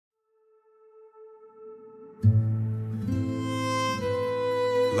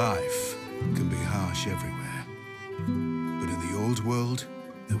Life can be harsh everywhere. But in the old world,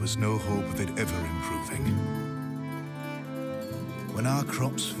 there was no hope of it ever improving. When our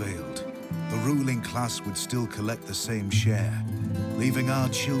crops failed, the ruling class would still collect the same share, leaving our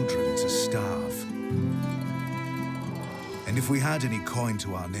children to starve. And if we had any coin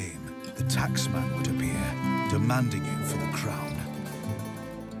to our name, the taxman would appear, demanding it for the crown.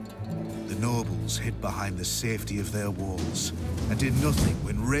 The nobles hid behind the safety of their walls and did nothing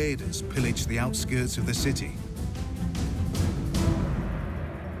when raiders pillaged the outskirts of the city.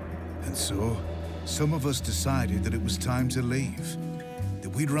 And so, some of us decided that it was time to leave, that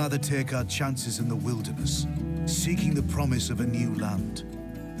we'd rather take our chances in the wilderness, seeking the promise of a new land,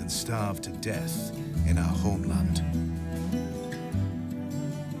 than starve to death in our homeland.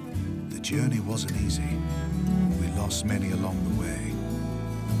 The journey wasn't easy. We lost many along the way.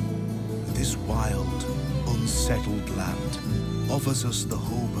 But this wild, unsettled land offers us the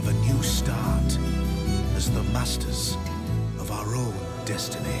hope of a new start as the masters of our own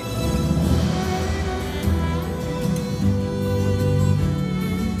destiny.